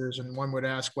 millimeters. And one would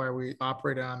ask why we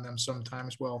operate on them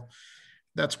sometimes. Well,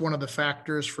 that's one of the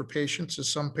factors for patients,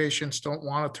 is some patients don't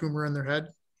want a tumor in their head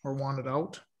or want it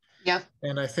out. Yeah.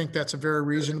 And I think that's a very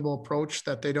reasonable approach,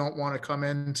 that they don't want to come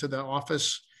into the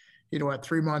office, at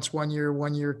 3 months, 1 year,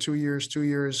 1 year, 2 years, 2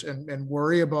 years, and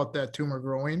worry about that tumor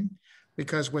growing,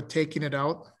 because with taking it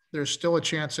out, there's still a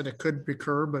chance that it could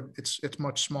recur, but it's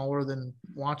much smaller than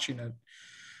watching it.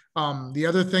 The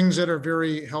other things that are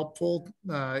very helpful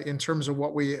in terms of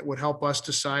what would help us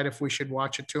decide if we should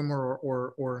watch a tumor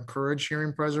or encourage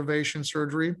hearing preservation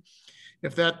surgery,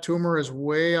 if that tumor is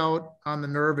way out on the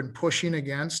nerve and pushing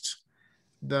against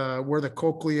where the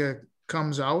cochlea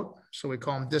comes out. So we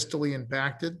call them distally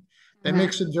impacted. That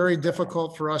makes it very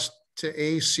difficult for us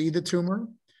to see the tumor,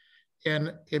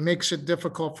 and it makes it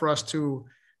difficult for us to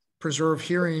preserve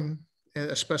hearing,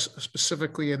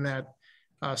 specifically in that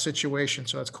situation.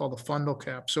 So that's called the fundal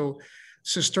cap. So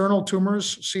cisternal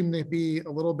tumors seem to be a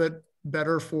little bit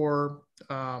better for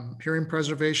hearing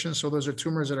preservation. So those are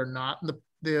tumors that are not in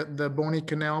the bony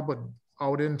canal, but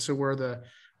out into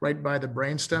right by the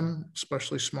brainstem,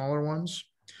 especially smaller ones.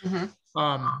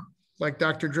 Like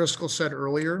Dr. Driscoll said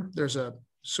earlier, there's a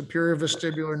superior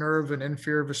vestibular nerve and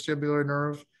inferior vestibular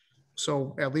nerve.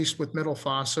 So at least with middle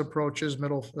fossa approaches,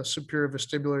 superior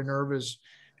vestibular nerve is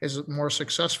more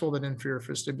successful than inferior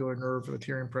vestibular nerve with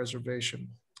hearing preservation.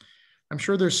 I'm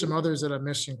sure there's some others that I'm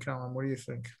missing, Colin. What do you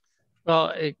think?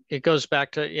 Well, it goes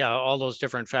back to, all those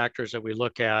different factors that we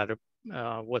look at,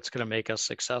 what's going to make us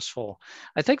successful.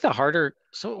 I think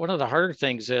one of the harder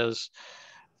things is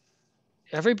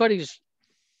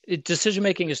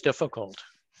decision-making is difficult.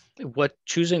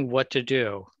 Choosing what to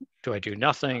do. Do I do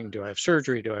nothing? Do I have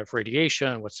surgery? Do I have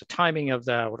radiation? What's the timing of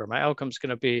that? What are my outcomes going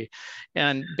to be?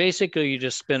 And basically you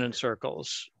just spin in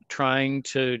circles trying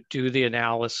to do the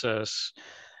analysis.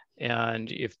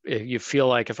 And if you feel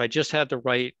like if I just had the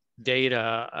right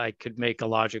data, I could make a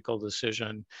logical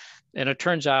decision. And it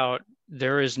turns out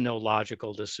there is no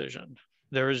logical decision.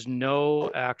 There is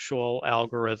no actual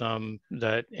algorithm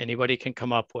that anybody can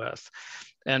come up with.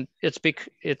 And it's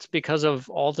because of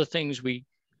all the things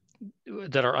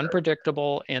that are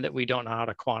unpredictable and that we don't know how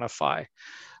to quantify.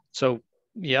 So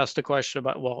you asked the question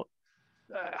about, well,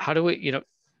 how do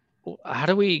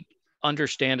we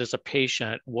understand as a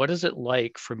patient, what is it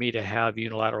like for me to have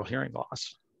unilateral hearing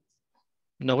loss?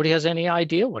 Nobody has any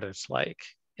idea what it's like.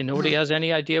 And nobody has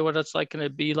any idea what it's going to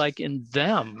be like in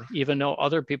them, even though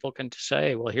other people can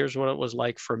say, well, here's what it was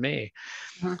like for me.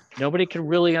 Nobody can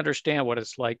really understand what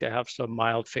it's like to have some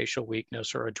mild facial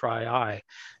weakness or a dry eye.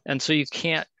 And so you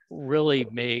can't really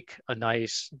make a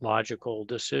nice logical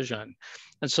decision.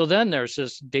 And so then there's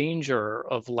this danger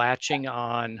of latching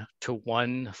on to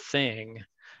one thing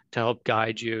to help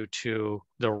guide you to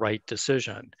the right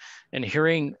decision. And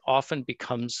hearing often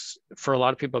for a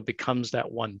lot of people, becomes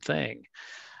that one thing.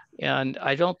 And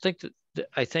I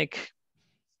think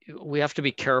we have to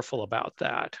be careful about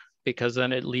that, because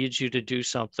then it leads you to do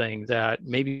something that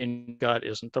maybe in your gut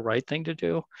isn't the right thing to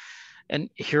do. And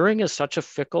hearing is such a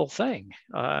fickle thing.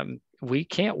 We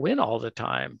can't win all the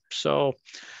time. So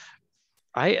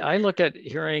I look at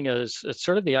hearing as it's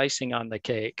sort of the icing on the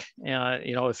cake.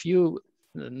 If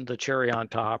the cherry on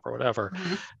top or whatever,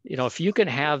 if you can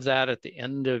have that at the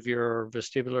end of your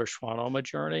vestibular schwannoma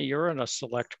journey, you're in a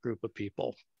select group of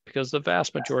people, because the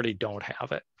vast majority don't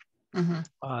have it.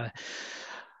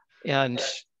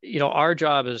 Our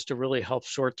job is to really help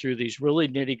sort through these really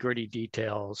nitty-gritty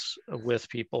details with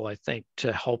people, I think,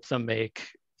 to help them make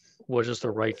what is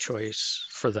the right choice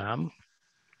for them,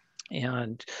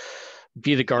 and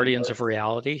be the guardians of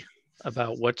reality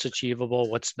about what's achievable,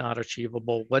 what's not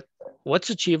achievable, what's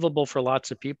achievable for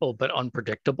lots of people, but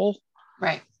unpredictable.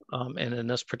 Right. And in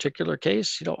this particular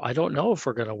case, I don't know if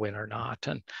we're going to win or not.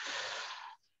 And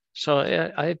so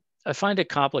I find it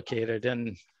complicated,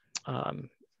 and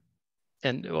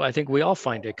I think we all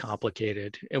find it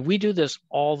complicated. And we do this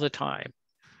all the time.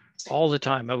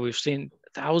 And we've seen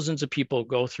thousands of people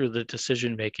go through the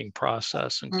decision-making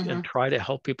process and try to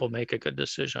help people make a good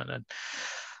decision.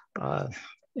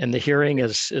 And the hearing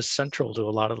is central to a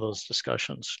lot of those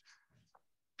discussions.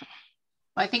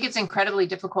 I think it's incredibly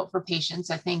difficult for patients.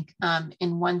 I think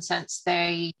in one sense,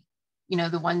 they,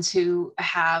 the ones who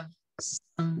have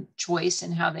some choice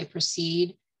in how they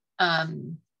proceed,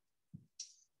 I'm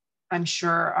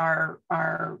sure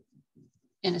are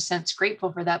in a sense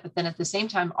grateful for that. But then at the same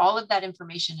time, all of that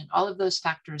information and all of those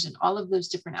factors and all of those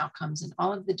different outcomes and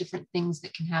all of the different things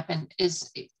that can happen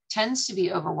tends to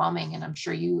be overwhelming. And I'm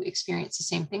sure you experience the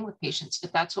same thing with patients,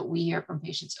 but that's what we hear from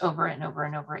patients over and over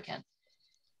and over again.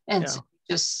 And so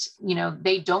just,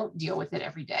 they don't deal with it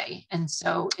every day. And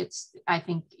so I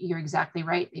think you're exactly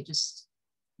right. They just,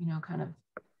 kind of,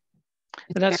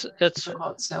 and that's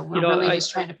difficult. So we're really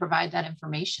just trying to provide that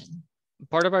information.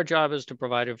 Part of our job is to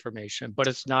provide information, but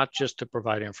it's not just to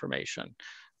provide information,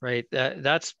 right?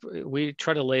 We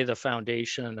try to lay the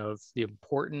foundation of the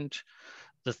important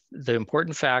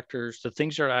factors, the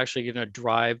things that are actually going to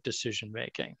drive decision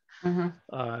making,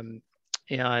 and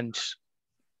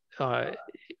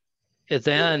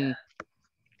then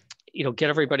get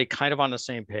everybody kind of on the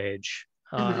same page.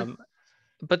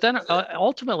 But then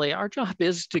ultimately, our job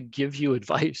is to give you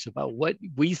advice about what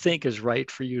we think is right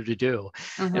for you to do.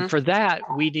 And for that,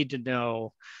 we need to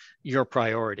know your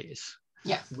priorities.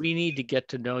 Yeah. We need to get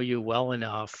to know you well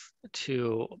enough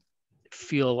to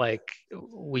feel like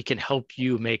we can help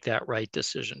you make that right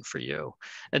decision for you.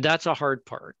 And that's a hard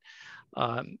part.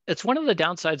 It's one of the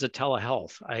downsides of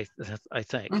telehealth, I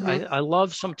think. I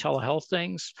love some telehealth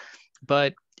things,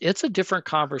 but it's a different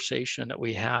conversation that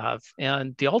we have.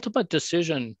 And the ultimate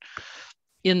decision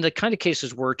in the kind of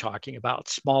cases we're talking about,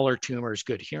 smaller tumors,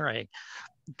 good hearing,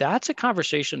 that's a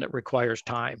conversation that requires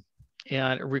time,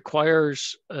 and it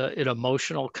requires an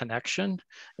emotional connection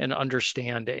and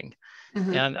understanding.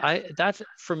 And that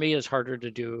for me is harder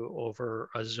to do over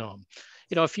a Zoom.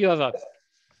 If you have a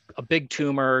big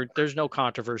tumor, there's no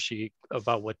controversy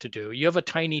about what to do. You have a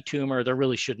tiny tumor, there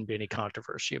really shouldn't be any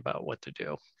controversy about what to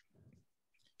do.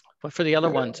 But for the other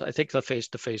ones, I think the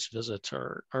face-to-face visits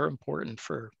are important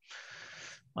for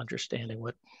understanding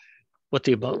what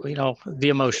the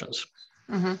emotions.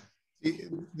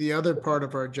 The other part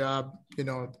of our job,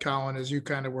 Colin, as you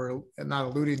kind of were not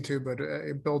alluding to, but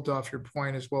it built off your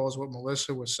point as well as what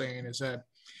Melissa was saying, is that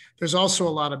there's also a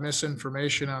lot of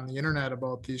misinformation on the internet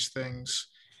about these things,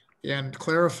 and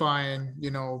clarifying,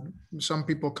 some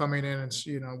people coming in and,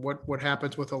 what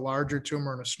happens with a larger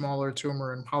tumor and a smaller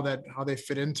tumor and how they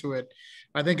fit into it.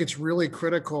 I think it's really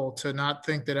critical to not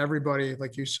think that everybody,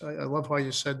 like you said, I love how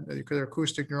you said their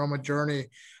acoustic neuroma journey,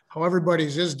 how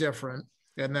everybody's is different.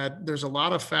 And that there's a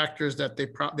lot of factors that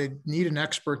they need an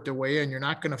expert to weigh in. You're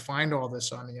not going to find all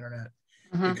this on the internet,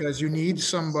 because you need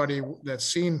somebody that's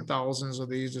seen thousands of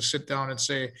these to sit down and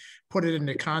say, put it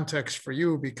into context for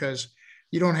you, because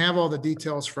you don't have all the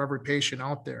details for every patient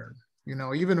out there.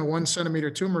 Even a 1 centimeter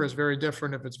tumor is very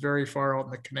different if it's very far out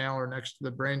in the canal or next to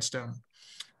the brainstem.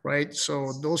 Right.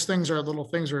 So those things are little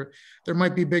things where there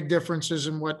might be big differences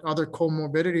in what other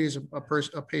comorbidities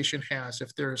a patient has.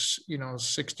 If there's,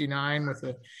 69 with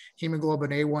a hemoglobin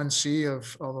A1C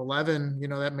of 11,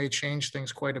 that may change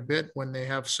things quite a bit when they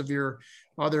have severe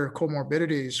other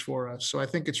comorbidities for us. So I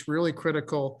think it's really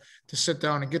critical to sit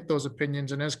down and get those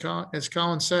opinions. And as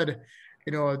Colin said,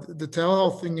 the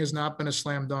telehealth thing has not been a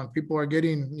slam dunk. People are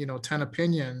getting, 10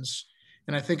 opinions.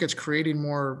 And I think it's creating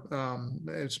more,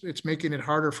 it's making it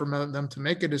harder for them to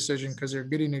make a decision, because they're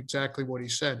getting exactly what he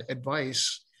said,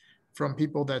 advice from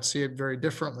people that see it very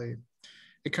differently.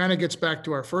 It kind of gets back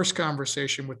to our first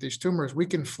conversation with these tumors. We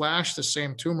can flash the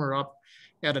same tumor up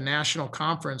at a national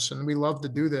conference, and we love to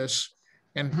do this.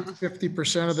 And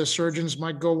 50% of the surgeons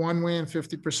might go one way and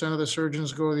 50% of the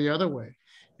surgeons go the other way.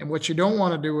 And what you don't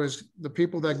want to do is the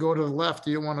people that go to the left,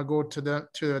 you don't want to go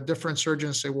to a different surgeon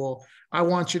and say, well, I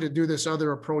want you to do this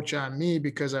other approach on me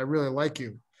because I really like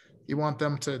you. You want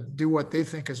them to do what they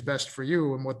think is best for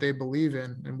you and what they believe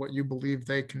in and what you believe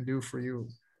they can do for you.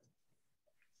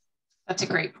 That's a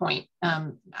great point.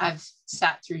 I've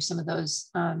sat through some of those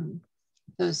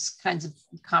kinds of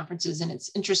conferences, and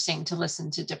it's interesting to listen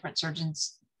to different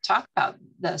surgeons talk about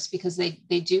this, because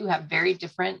they do have very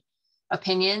different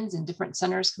opinions, and different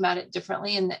centers come at it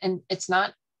differently. And it's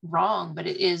not wrong, but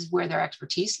it is where their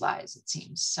expertise lies, it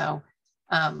seems. So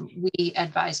we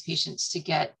advise patients to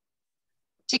get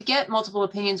multiple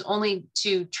opinions, only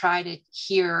to try to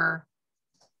hear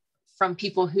from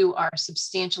people who are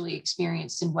substantially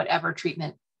experienced in whatever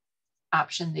treatment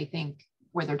option they think,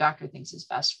 where their doctor thinks is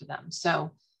best for them.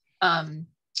 So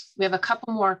we have a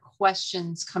couple more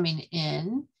questions coming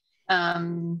in.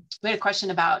 We had a question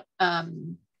about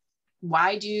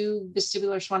why do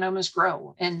vestibular schwannomas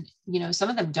grow? And, some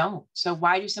of them don't. So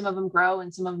why do some of them grow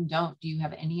and some of them don't? Do you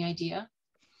have any idea?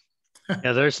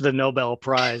 Yeah, there's the Nobel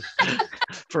Prize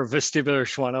for vestibular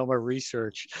schwannoma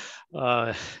research.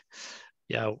 The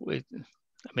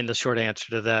short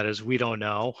answer to that is we don't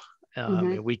know.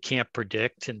 We can't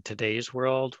predict in today's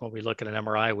world when we look at an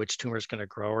MRI which tumor is going to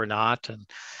grow or not. And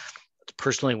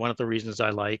personally, one of the reasons I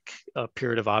like a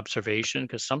period of observation,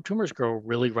 because some tumors grow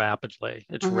really rapidly.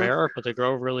 It's rare, but they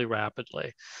grow really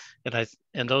rapidly.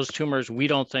 And those tumors we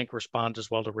don't think respond as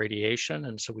well to radiation,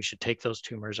 and so we should take those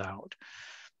tumors out.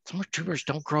 Some tumors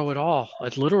don't grow at all.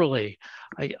 Literally,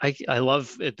 I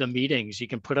love at the meetings, you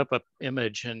can put up an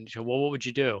image and well, what would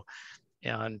you do?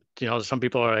 And, some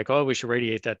people are like, oh, we should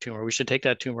radiate that tumor. We should take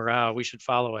that tumor out. We should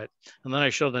follow it. And then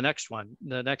I show the next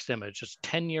image, just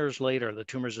 10 years later, the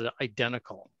tumors are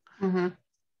identical.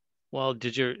 Well,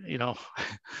 that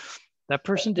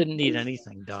person didn't need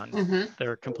anything done.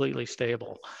 They're completely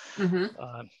stable.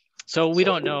 So we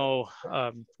don't know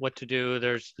what to do.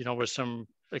 There's, was some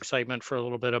excitement for a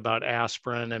little bit about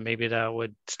aspirin, and maybe that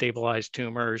would stabilize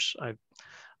tumors.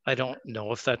 I don't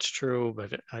know if that's true,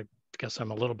 but I guess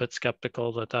I'm a little bit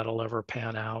skeptical that that'll ever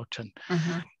pan out. And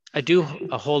I do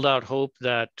hold out hope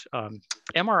that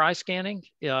MRI scanning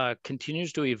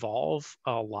continues to evolve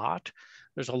a lot.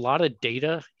 there's a lot of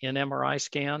data in MRI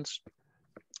scans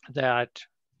that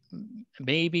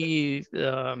maybe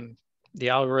the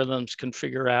algorithms can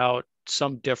figure out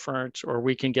some difference, or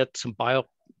we can get some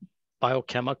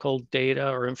biochemical data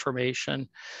or information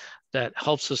that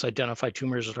helps us identify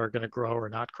tumors that are going to grow or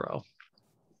not grow.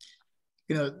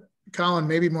 Colin,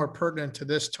 maybe more pertinent to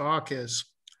this talk is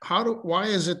why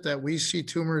is it that we see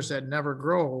tumors that never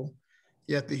grow,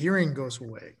 yet the hearing goes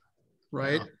away,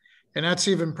 right? Yeah. And that's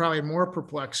even probably more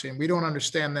perplexing. We don't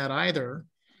understand that either.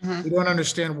 Mm-hmm. We don't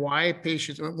understand why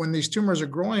patients, when these tumors are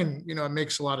growing, it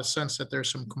makes a lot of sense that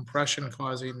there's some compression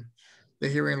causing the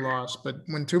hearing loss. But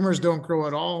when tumors don't grow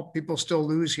at all, people still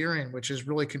lose hearing, which is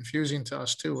really confusing to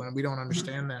us too. And we don't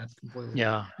understand that completely.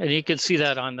 Yeah. And you can see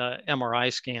that on the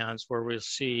MRI scans where we'll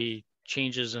see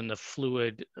changes in the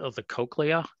fluid of the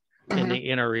cochlea in the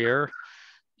inner ear.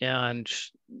 And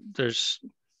there's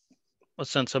a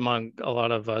sense among a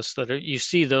lot of us that you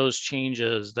see those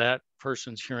changes, that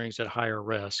person's hearing's at higher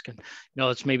risk. And,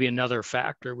 it's maybe another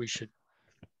factor we should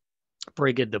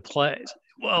bring into play.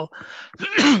 Well,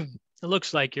 it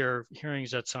looks like your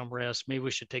hearing's at some risk. Maybe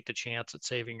we should take the chance at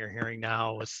saving your hearing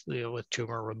now with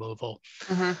tumor removal.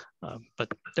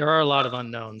 But there are a lot of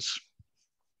unknowns.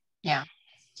 Yeah.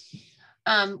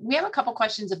 We have a couple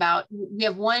questions we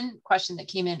have one question that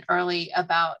came in early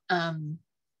about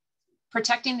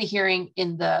protecting the hearing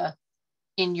in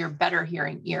your better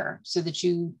hearing ear so that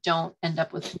you don't end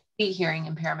up with complete hearing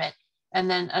impairment. And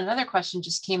then another question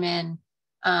just came in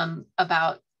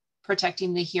about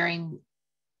protecting the hearing,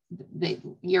 the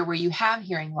ear where you have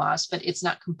hearing loss, but it's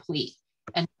not complete.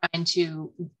 And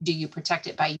do you protect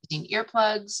it by using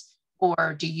earplugs,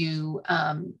 or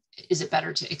is it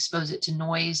better to expose it to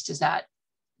noise?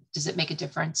 Does it make a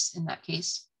difference in that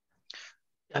case?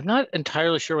 I'm not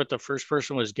entirely sure what the first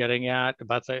person was getting at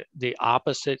about the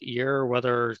opposite ear,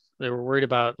 whether they were worried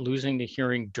about losing the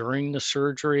hearing during the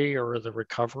surgery or the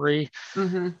recovery.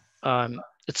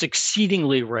 It's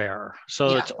exceedingly rare.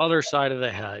 So it's other side of the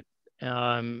head.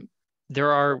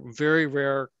 There are very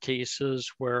rare cases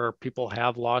where people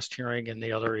have lost hearing in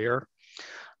the other ear.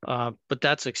 But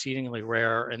that's exceedingly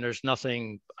rare, and there's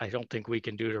nothing I don't think we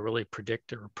can do to really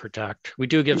predict or protect. We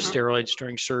do give steroids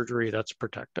during surgery. That's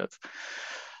protective.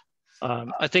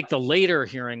 I think the later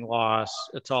hearing loss,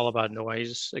 it's all about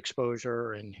noise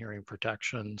exposure and hearing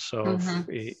protection. So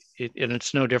and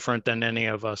it's no different than any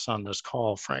of us on this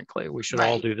call, frankly. We should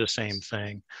all do the same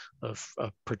thing of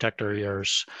protect our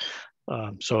ears.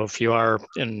 So if you are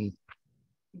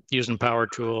using power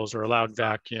tools or a loud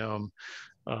vacuum,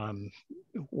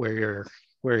 wear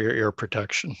your ear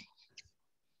protection.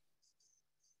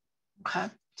 Okay.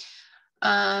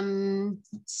 Let's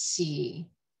see.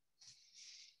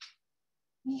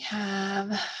 We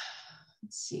have,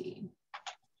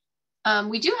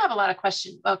 we do have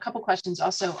a couple questions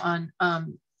also on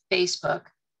Facebook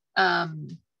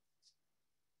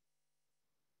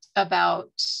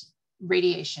about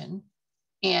radiation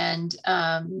and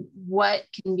what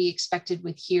can be expected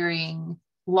with hearing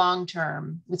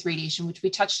long-term with radiation, which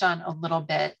we touched on a little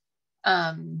bit.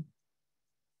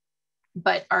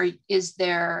 But is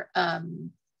there,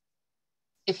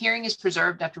 if hearing is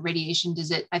preserved after radiation,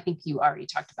 I think you already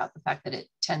talked about the fact that it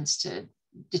tends to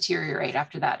deteriorate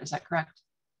after that. Is that correct?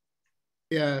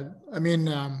 Yeah, I mean,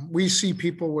 we see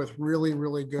people with really,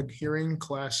 really good hearing,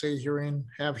 Class A hearing,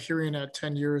 have hearing at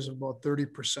 10 years of about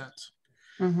 30%.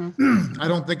 I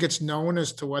don't think it's known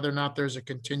as to whether or not there's a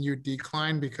continued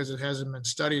decline because it hasn't been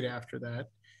studied after that.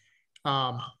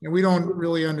 And we don't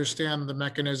really understand the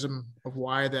mechanism of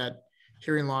why that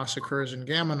hearing loss occurs in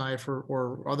gamma knife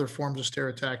or other forms of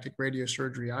stereotactic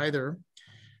radiosurgery either.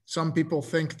 Some people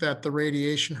think that the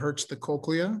radiation hurts the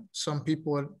cochlea. Some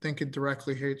people think it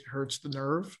directly hurts the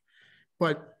nerve,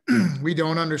 but we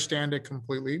don't understand it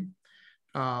completely.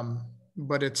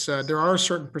 But there are a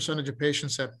certain percentage of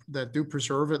patients that do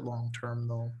preserve it long-term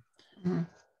though. And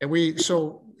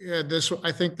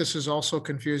I think this is also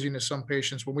confusing to some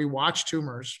patients. When we watch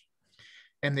tumors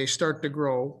and they start to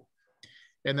grow,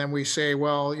 and then we say,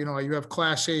 well, you have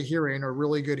Class A hearing or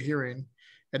really good hearing.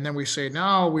 And then we say,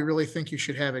 no, we really think you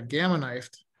should have it gamma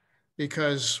knifed,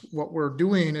 because what we're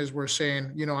doing is we're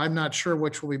saying, I'm not sure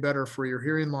which will be better for your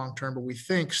hearing long-term, but we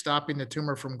think stopping the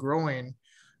tumor from growing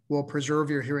will preserve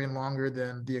your hearing longer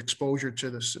than the exposure to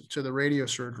the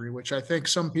radiosurgery, which I think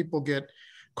some people get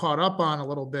caught up on a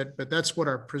little bit, but that's what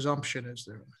our presumption is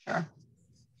there. Sure.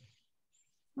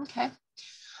 Okay.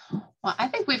 Well, I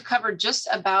think we've covered just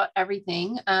about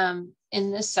everything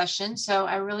in this session. So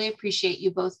I really appreciate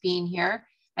you both being here.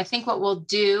 I think what we'll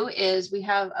do is we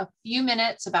have a few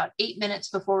minutes, about 8 minutes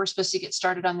before we're supposed to get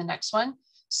started on the next one.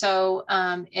 So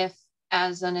if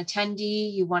as an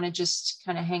attendee, you want to just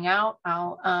kind of hang out,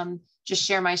 I'll just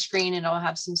share my screen and I'll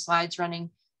have some slides running,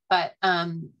 but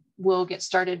we'll get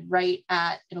started right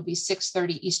at, it'll be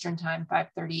 6:30 Eastern time,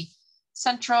 5:30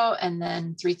 Central, and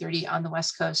then 3:30 on the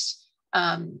West Coast.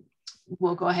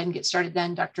 We'll go ahead and get started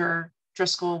then. Dr.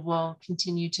 Driscoll will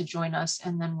continue to join us,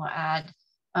 and then we'll add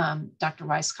Dr.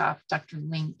 Weiskopf, Dr.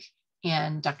 Link,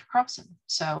 and Dr. Carlson.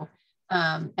 So,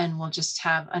 and we'll just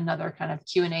have another kind of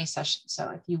Q&A session. So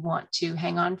if you want to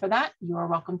hang on for that, you are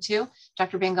welcome to.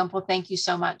 Dr. Van Gompel, thank you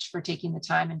so much for taking the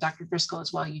time, and Dr. Driscoll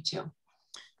as well, you too.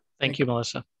 Thank you,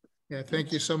 Melissa. Yeah,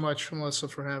 thank you so much, Melissa,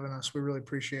 for having us. We really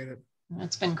appreciate it.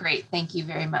 It's been great. Thank you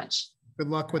very much. Good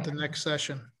luck with the next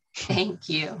session. Thank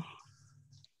you.